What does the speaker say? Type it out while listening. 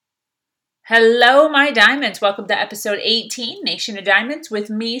Hello, my diamonds. Welcome to episode 18, Nation of Diamonds, with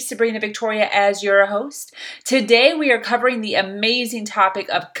me, Sabrina Victoria, as your host. Today, we are covering the amazing topic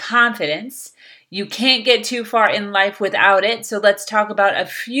of confidence. You can't get too far in life without it, so let's talk about a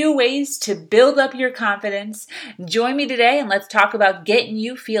few ways to build up your confidence. Join me today, and let's talk about getting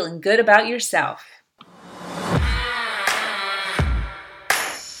you feeling good about yourself.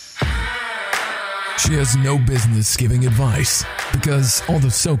 She has no business giving advice because all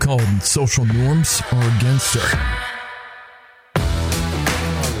the so-called social norms are against her.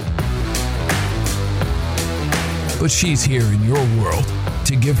 But she's here in your world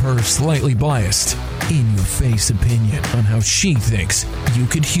to give her slightly biased, in-your-face opinion on how she thinks you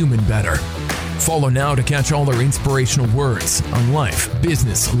could human better. Follow now to catch all her inspirational words on life,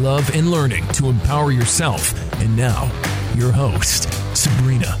 business, love, and learning to empower yourself. And now, your host,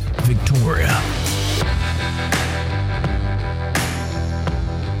 Sabrina Victoria.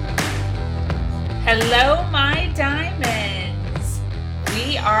 Hello, my diamonds.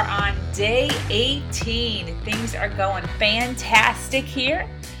 We are on day 18. Things are going fantastic here.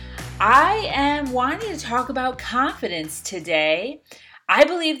 I am wanting to talk about confidence today. I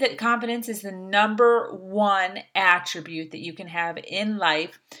believe that confidence is the number one attribute that you can have in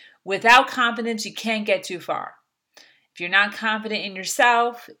life. Without confidence, you can't get too far. If you're not confident in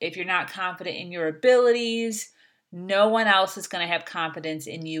yourself, if you're not confident in your abilities, no one else is going to have confidence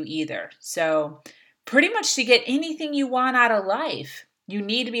in you either. So pretty much to get anything you want out of life, you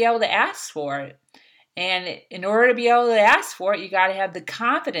need to be able to ask for it. And in order to be able to ask for it, you got to have the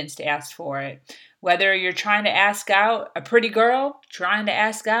confidence to ask for it. Whether you're trying to ask out a pretty girl, trying to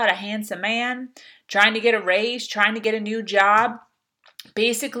ask out a handsome man, trying to get a raise, trying to get a new job,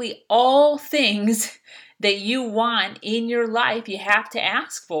 basically all things that you want in your life, you have to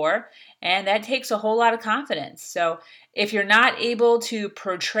ask for. And that takes a whole lot of confidence. So if you're not able to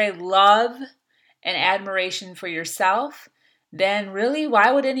portray love and admiration for yourself, then really,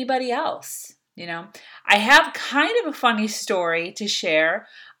 why would anybody else? I have kind of a funny story to share.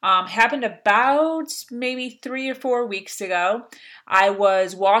 Happened about maybe 3 or 4 weeks ago. I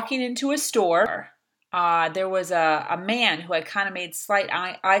was walking into a store. There was a man who I kind of made slight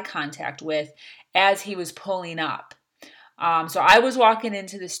eye contact with as he was pulling up. So I was walking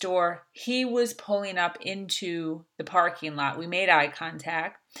into the store. He was pulling up into the parking lot. We made eye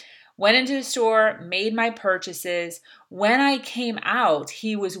contact. Went into the store, made my purchases. When I came out,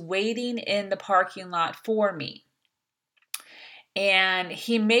 he was waiting in the parking lot for me. And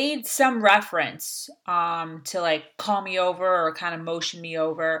he made some reference to call me over or kind of motion me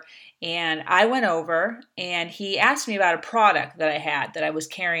over. And I went over and he asked me about a product that I had that I was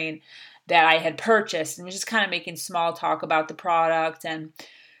carrying that I had purchased, and was just kind of making small talk about the product and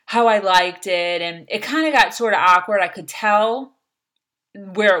how I liked it. And it kind of got sort of awkward. I could tell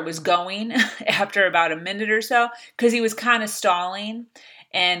where it was going after about a minute or so, because he was kind of stalling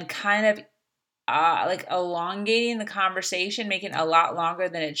and kind of elongating the conversation, making it a lot longer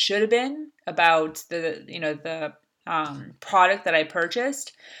than it should have been about the product that I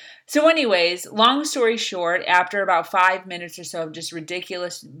purchased. So anyways, long story short, after about 5 minutes or so of just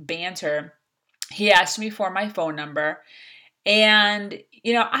ridiculous banter, he asked me for my phone number. And,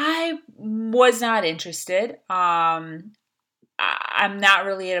 I was not interested. I'm not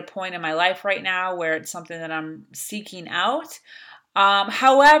really at a point in my life right now where it's something that I'm seeking out.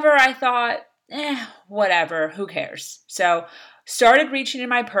 However, I thought, whatever, who cares? So started reaching in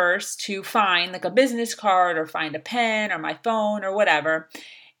my purse to find a business card or find a pen or my phone or whatever.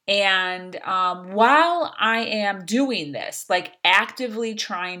 And while I am doing this, actively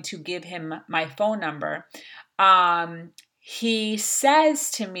trying to give him my phone number, he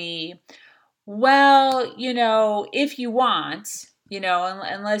says to me, well, if you want,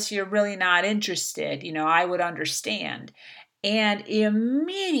 unless you're really not interested, I would understand. And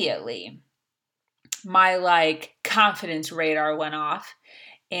immediately my confidence radar went off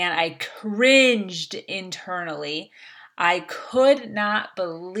and I cringed internally. I could not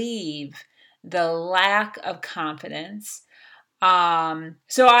believe the lack of confidence.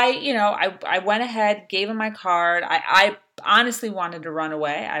 So I went ahead, gave him my card. I honestly wanted to run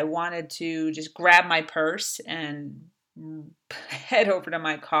away. I wanted to just grab my purse and head over to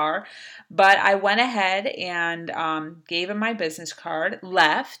my car. But I went ahead and gave him my business card,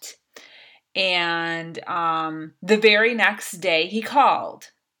 left. And the very next day he called.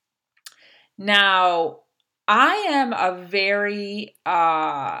 Now, I am a very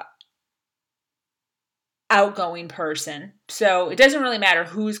outgoing person, so it doesn't really matter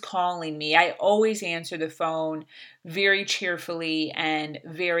who's calling me. I always answer the phone very cheerfully and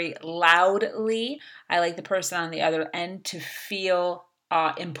very loudly. I like the person on the other end to feel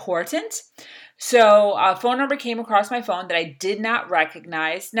important. So a phone number came across my phone that I did not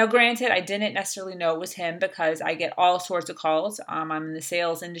recognize. Now, granted, I didn't necessarily know it was him because I get all sorts of calls. I'm in the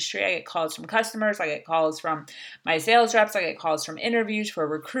sales industry. I get calls from customers. I get calls from my sales reps. I get calls from interviews for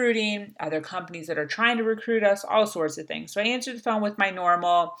recruiting, other companies that are trying to recruit us, all sorts of things. So I answered the phone with my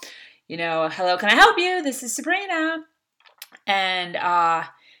normal, hello, can I help you? This is Sabrina. And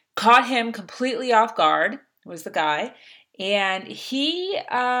caught him completely off guard, was the guy. And he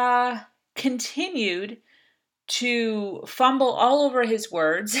continued to fumble all over his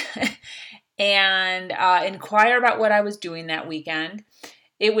words and inquire about what I was doing that weekend.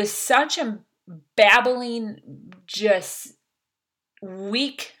 It was such a babbling, just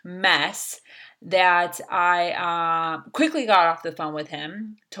weak mess that I quickly got off the phone with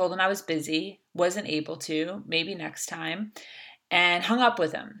him, told him I was busy, wasn't able to, maybe next time, and hung up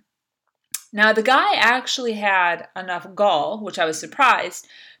with him. Now, the guy actually had enough gall, which I was surprised,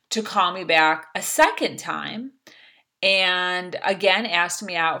 to call me back a second time and again asked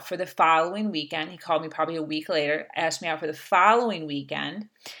me out for the following weekend. He called me probably a week later, asked me out for the following weekend.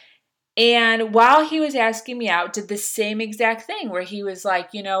 And while he was asking me out, did the same exact thing where he was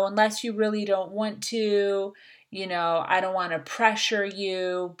like, unless you really don't want to, I don't want to pressure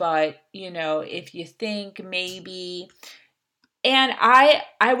you, but, if you think maybe. And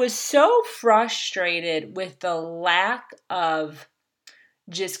I was so frustrated with the lack of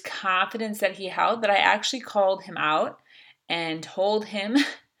just confidence that he held that I actually called him out and told him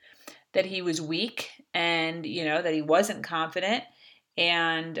that he was weak and, that he wasn't confident.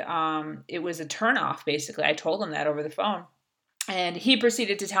 And it was a turnoff, basically. I told him that over the phone. And he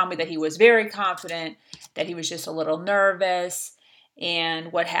proceeded to tell me that he was very confident, that he was just a little nervous,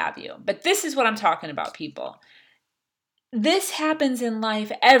 and what have you. But this is what I'm talking about, people. This happens in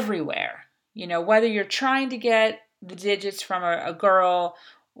life everywhere. Whether you're trying to get the digits from a girl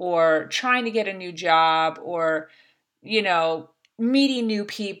or trying to get a new job or, meeting new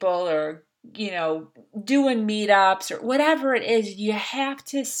people or, doing meetups or whatever it is, you have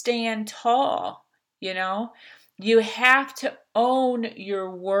to stand tall, You have to own your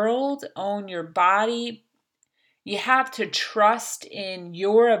world, own your body. You have to trust in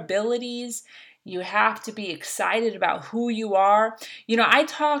your abilities. You have to be excited about who you are. I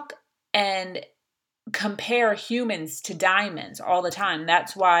talk and compare humans to diamonds all the time.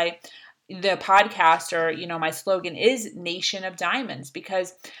 That's why the podcast or, my slogan is Nation of Diamonds,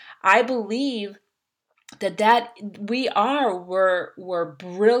 because I believe that we're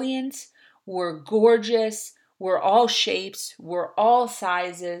brilliant, we're gorgeous, we're all shapes, we're all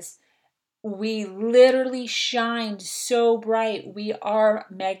sizes. We literally shine so bright. We are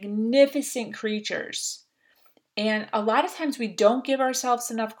magnificent creatures. And a lot of times we don't give ourselves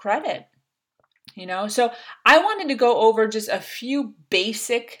enough credit, So I wanted to go over just a few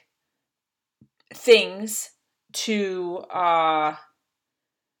basic things to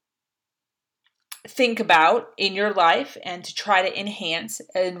think about in your life and to try to enhance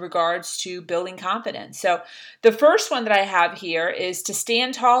in regards to building confidence. So the first one that I have here is to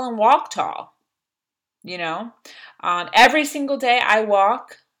stand tall and walk tall. Every single day I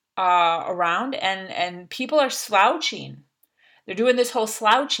walk around and people are slouching. They're doing this whole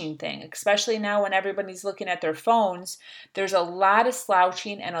slouching thing, especially now when everybody's looking at their phones. There's a lot of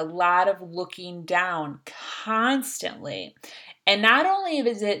slouching and a lot of looking down constantly. And not only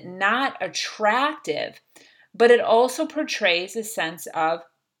is it not attractive, but it also portrays a sense of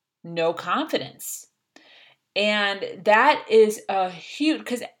no confidence. And that is a huge,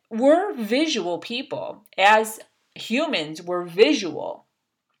 because we're visual people. As humans, we're visual.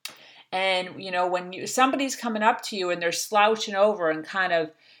 And, when somebody's coming up to you and they're slouching over and kind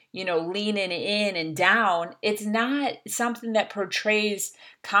of, leaning in and down, it's not something that portrays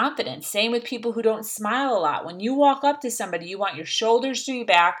confidence. Same with people who don't smile a lot. When you walk up to somebody, you want your shoulders to be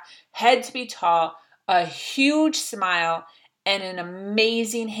back, head to be tall, a huge smile, and an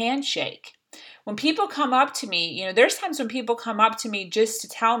amazing handshake. When people come up to me, there's times when people come up to me just to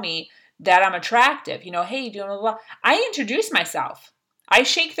tell me that I'm attractive. Hey, you doing blah, blah. I introduce myself. I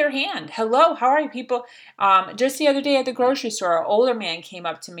shake their hand. Hello, how are you, people? Just the other day at the grocery store, an older man came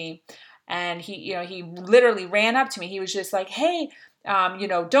up to me, and he literally ran up to me. He was just like, "Hey,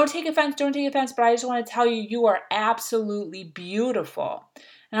 don't take offense, but I just want to tell you, you are absolutely beautiful."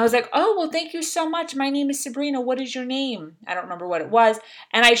 And I was like, "Oh, well, thank you so much. My name is Sabrina. What is your name?" I don't remember what it was.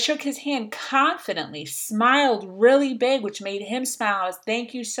 And I shook his hand confidently, smiled really big, which made him smile. I was,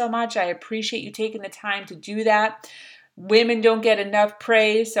 "Thank you so much. I appreciate you taking the time to do that." Women don't get enough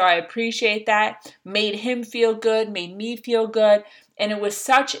praise, so I appreciate that. Made him feel good, made me feel good. And it was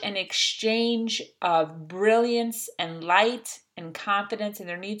such an exchange of brilliance and light and confidence, and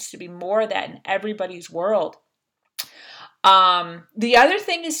there needs to be more of that in everybody's world. The other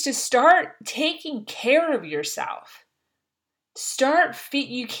thing is to start taking care of yourself.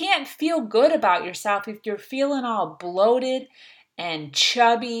 You can't feel good about yourself if you're feeling all bloated and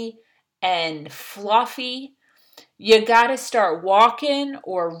chubby and fluffy. You got to start walking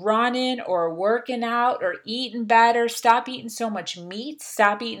or running or working out or eating better. Stop eating so much meat.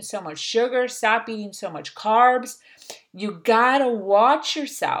 Stop eating so much sugar. Stop eating so much carbs. You got to watch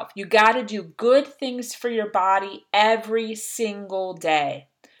yourself. You got to do good things for your body every single day.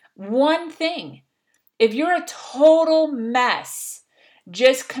 One thing. If you're a total mess,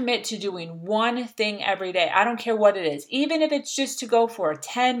 just commit to doing one thing every day. I don't care what it is. Even if it's just to go for a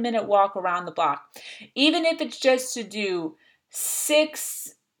 10-minute walk around the block. Even if it's just to do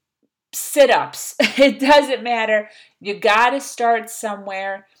 6 sit-ups. It doesn't matter. You got to start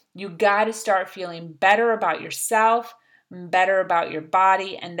somewhere. You got to start feeling better about yourself, better about your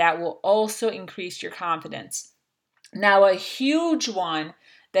body, and that will also increase your confidence. Now, a huge one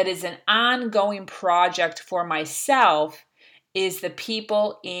that is an ongoing project for myself is the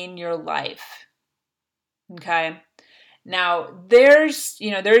people in your life. Okay. Now there's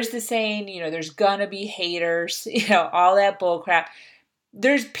the saying, there's gonna be haters, all that bull crap.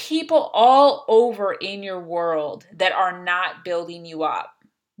 There's people all over in your world that are not building you up.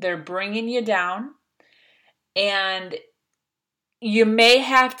 They're bringing you down, and you may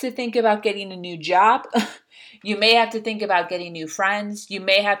have to think about getting a new job. You may have to think about getting new friends. You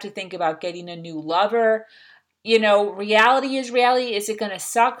may have to think about getting a new lover. Reality is reality. Is it going to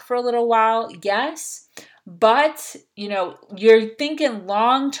suck for a little while? Yes. But, you're thinking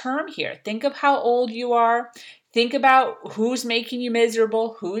long term here. Think of how old you are. Think about who's making you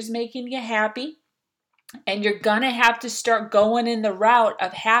miserable, who's making you happy. And you're going to have to start going in the route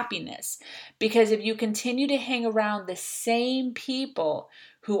of happiness. Because if you continue to hang around the same people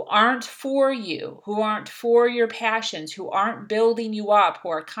who aren't for you, who aren't for your passions, who aren't building you up, who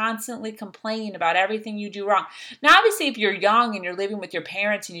are constantly complaining about everything you do wrong. Now, obviously, if you're young and you're living with your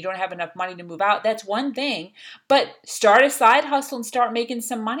parents and you don't have enough money to move out, that's one thing. But start a side hustle and start making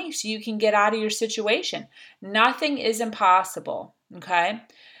some money so you can get out of your situation. Nothing is impossible, okay?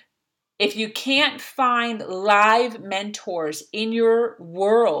 If you can't find live mentors in your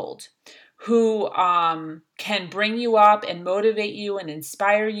world who can bring you up and motivate you and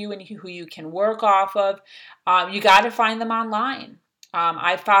inspire you and who you can work off of, you got to find them online.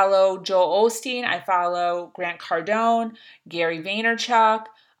 I follow Joel Osteen. I follow Grant Cardone, Gary Vaynerchuk,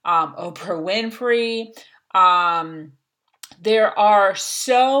 Oprah Winfrey. There are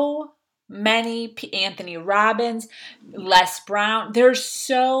so many, Anthony Robbins, Les Brown. There's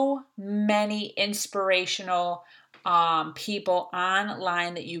so many inspirational people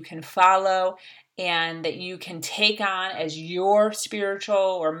online that you can follow and that you can take on as your spiritual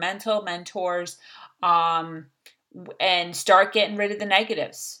or mental mentors, and start getting rid of the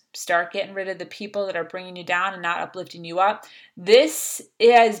negatives. Start getting rid of the people that are bringing you down and not uplifting you up. This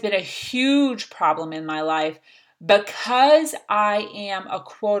has been a huge problem in my life because I am a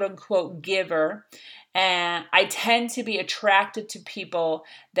quote unquote giver, and I tend to be attracted to people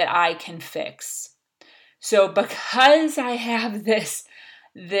that I can fix. So because I have this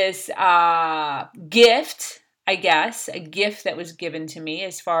gift, I guess, a gift that was given to me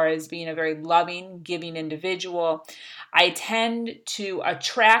as far as being a very loving, giving individual, I tend to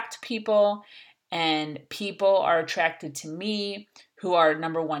attract people, and people are attracted to me who are,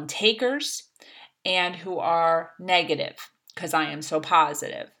 number one, takers and who are negative because I am so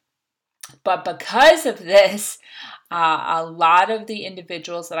positive. But because of this, a lot of the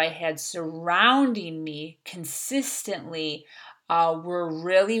individuals that I had surrounding me consistently were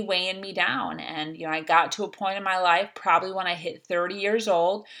really weighing me down. And, I got to a point in my life, probably when I hit 30 years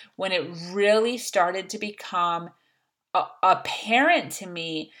old, when it really started to become apparent to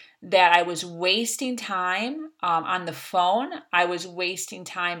me that I was wasting time on the phone. I was wasting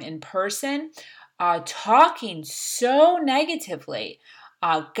time in person, talking so negatively,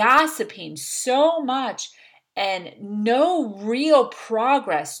 gossiping so much, and no real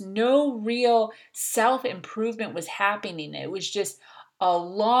progress, no real self-improvement was happening. It was just a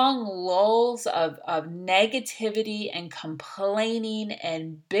long lulls of negativity and complaining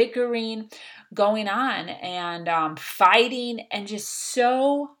and bickering going on, and fighting, and just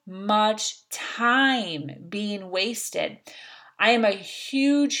so much time being wasted. I am a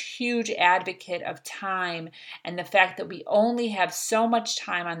huge, huge advocate of time and the fact that we only have so much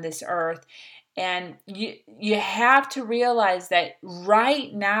time on this earth. And you have to realize that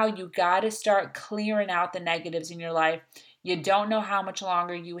right now you got to start clearing out the negatives in your life. You don't know how much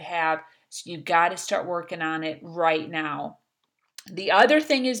longer you have, so you got to start working on it right now. The other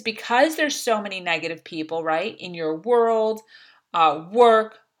thing is, because there's so many negative people, right, in your world,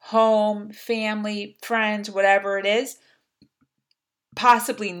 work, home, family, friends, whatever it is,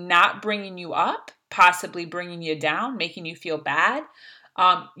 possibly not bringing you up, possibly bringing you down, making you feel bad,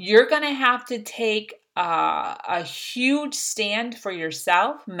 you're going to have to take a huge stand for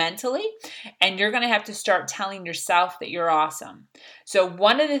yourself mentally, and you're going to have to start telling yourself that you're awesome. So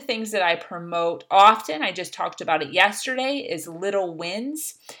one of the things that I promote often, I just talked about it yesterday, is little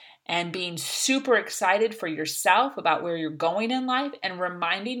wins and being super excited for yourself about where you're going in life and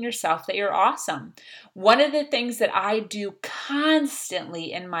reminding yourself that you're awesome. One of the things that I do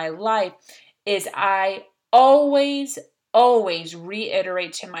constantly in my life is I always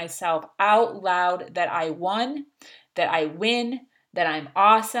reiterate to myself out loud that I won, that I win, that I'm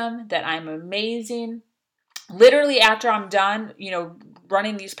awesome, that I'm amazing. Literally after I'm done,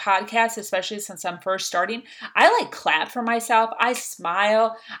 running these podcasts, especially since I'm first starting, I clap for myself. I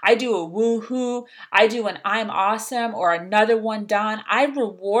smile. I do a woohoo. I do an I'm awesome or another one done. I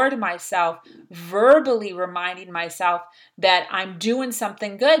reward myself, verbally reminding myself that I'm doing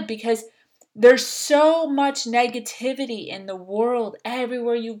something good, because there's so much negativity in the world.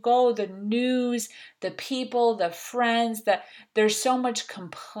 Everywhere you go, the news, the people, the friends, there's so much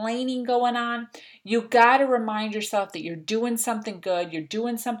complaining going on. You got to remind yourself that you're doing something good. You're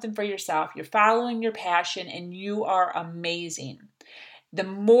doing something for yourself. You're following your passion, and you are amazing. The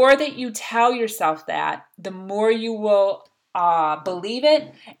more that you tell yourself that, the more you will believe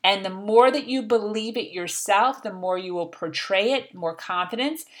it. And the more that you believe it yourself, the more you will portray it, more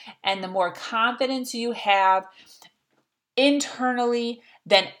confidence. And the more confidence you have internally,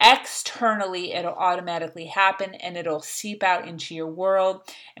 then externally, it'll automatically happen, and it'll seep out into your world,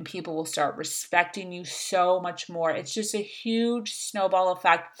 and people will start respecting you so much more. It's just a huge snowball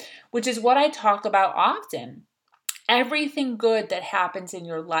effect, which is what I talk about often. Everything good that happens in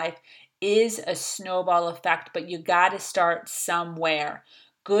your life is a snowball effect, but you got to start somewhere.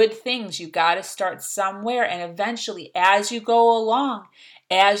 Good things, you got to start somewhere, and eventually, as you go along,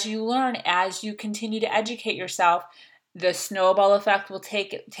 as you learn, as you continue to educate yourself, the snowball effect will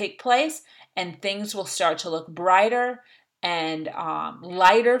take place, and things will start to look brighter and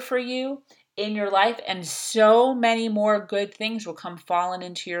lighter for you in your life, and so many more good things will come falling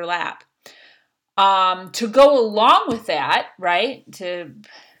into your lap. To go along with that, right, to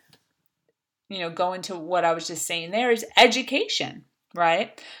go into what I was just saying there, is education,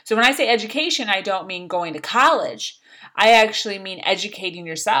 right? So when I say education, I don't mean going to college. I actually mean educating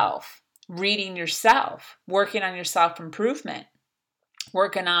yourself, reading yourself, working on your self-improvement,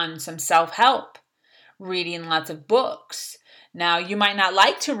 working on some self-help, reading lots of books. Now, you might not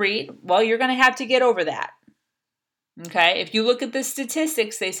like to read. Well, you're going to have to get over that. Okay, if you look at the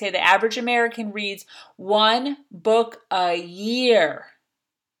statistics, they say the average American reads one book a year.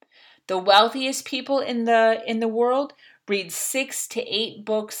 The wealthiest people in the world read 6 to 8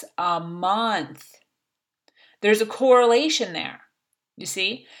 books a month. There's a correlation there, you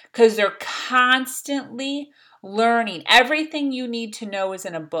see, because they're constantly learning. Everything you need to know is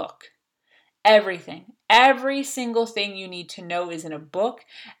in a book. Everything. Every single thing you need to know is in a book.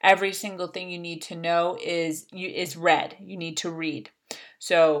 Every single thing you need to know is read. You need to read.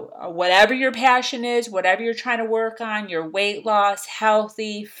 So whatever your passion is, whatever you're trying to work on, your weight loss,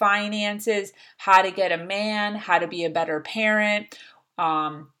 healthy, finances, how to get a man, how to be a better parent,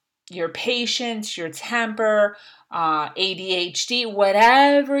 your patience, your temper, ADHD,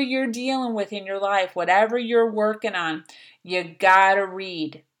 whatever you're dealing with in your life, whatever you're working on, you gotta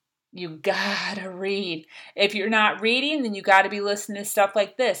read. You gotta read. If you're not reading, then you gotta be listening to stuff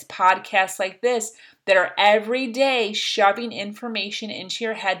like this, podcasts like this, that are every day shoving information into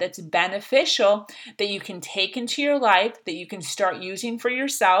your head that's beneficial, that you can take into your life, that you can start using for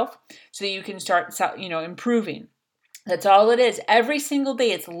yourself, so that you can start, improving. That's all it is. Every single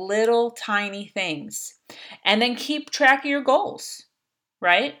day, it's little tiny things. And then keep track of your goals,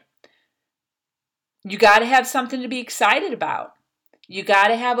 right? You gotta have something to be excited about. You got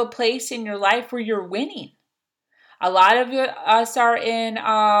to have a place in your life where you're winning. A lot of us are in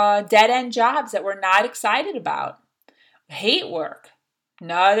dead-end jobs that we're not excited about. Hate work.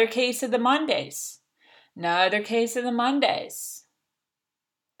 Another case of the Mondays. Another case of the Mondays.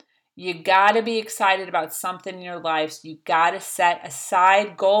 You got to be excited about something in your life. So you got to set a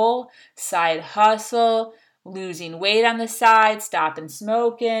side goal, side hustle, losing weight on the side, stopping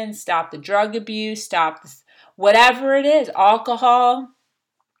smoking, stop the drug abuse, stop whatever it is, alcohol,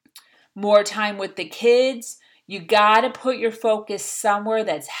 more time with the kids. You got to put your focus somewhere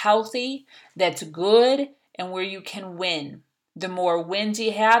that's healthy, that's good, and where you can win. The more wins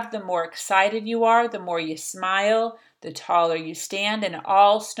you have, the more excited you are, the more you smile, the taller you stand, and it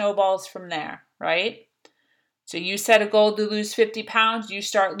all snowballs from there, right? So you set a goal to lose 50 pounds, you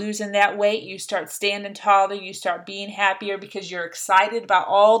start losing that weight, you start standing taller, you start being happier because you're excited about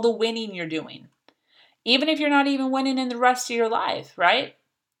all the winning you're doing. Even if you're not even winning in the rest of your life, right?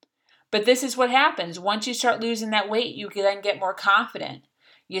 But this is what happens. Once you start losing that weight, you can then get more confident.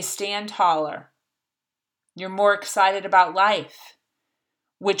 You stand taller. You're more excited about life,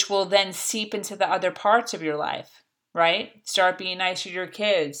 which will then seep into the other parts of your life, right? Start being nicer to your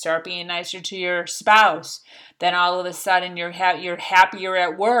kids. Start being nicer to your spouse. Then all of a sudden you're happier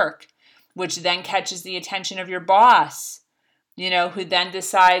at work, which then catches the attention of your boss, who then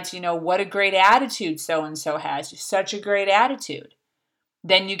decides, what a great attitude so-and-so has. Such a great attitude.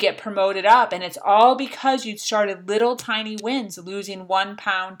 Then you get promoted up, and it's all because you started little tiny wins, losing 1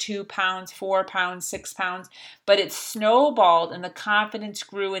 pound, 2 pounds, 4 pounds, 6 pounds, but it snowballed and the confidence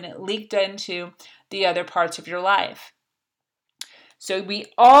grew and it leaked into the other parts of your life. So we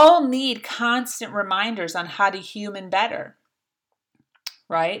all need constant reminders on how to human better,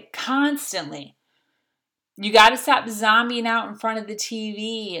 right? Constantly. You got to stop zombieing out in front of the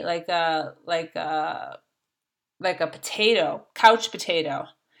TV like a potato, couch potato,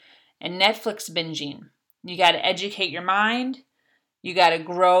 and Netflix binging. You got to educate your mind. You got to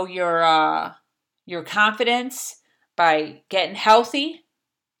grow your confidence by getting healthy,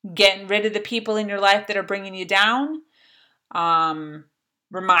 getting rid of the people in your life that are bringing you down.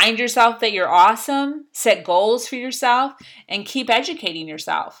 Remind yourself that you're awesome. Set goals for yourself and keep educating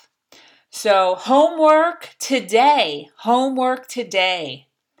yourself. So homework today.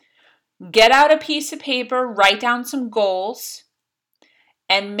 Get out a piece of paper, write down some goals,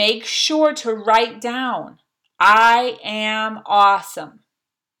 and make sure to write down, I am awesome.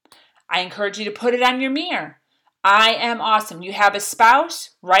 I encourage you to put it on your mirror. I am awesome. You have a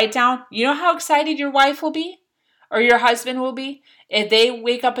spouse, write down, you know how excited your wife will be or your husband will be if they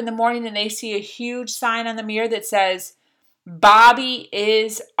wake up in the morning and they see a huge sign on the mirror that says, Bobby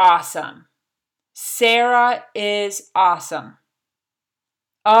is awesome. Sarah is awesome.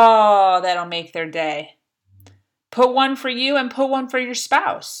 Oh, that'll make their day. Put one for you and put one for your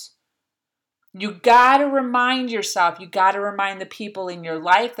spouse. You got to remind yourself, you got to remind the people in your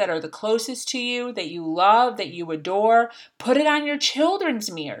life that are the closest to you, that you love, that you adore. Put it on your children's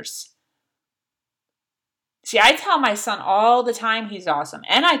mirrors. See, I tell my son all the time he's awesome.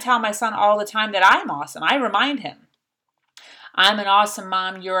 And I tell my son all the time that I'm awesome. I remind him. I'm an awesome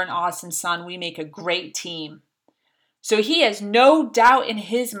mom. You're an awesome son. We make a great team. So he has no doubt in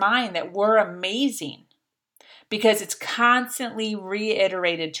his mind that we're amazing because it's constantly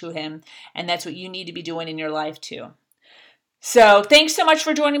reiterated to him, and that's what you need to be doing in your life too. So thanks so much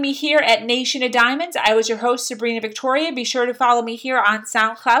for joining me here at Nation of Diamonds. I was your host, Sabrina Victoria. Be sure to follow me here on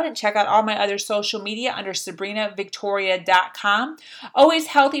SoundCloud and check out all my other social media under SabrinaVictoria.com. Always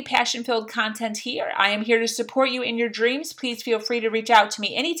healthy, passion-filled content here. I am here to support you in your dreams. Please feel free to reach out to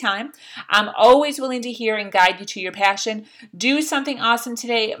me anytime. I'm always willing to hear and guide you to your passion. Do something awesome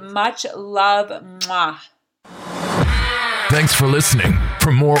today. Much love. Mwah. Thanks for listening.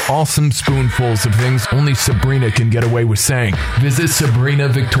 For more awesome spoonfuls of things only Sabrina can get away with saying, visit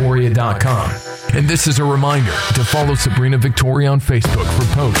SabrinaVictoria.com. And this is a reminder to follow Sabrina Victoria on Facebook for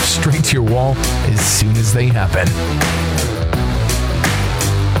posts straight to your wall as soon as they happen.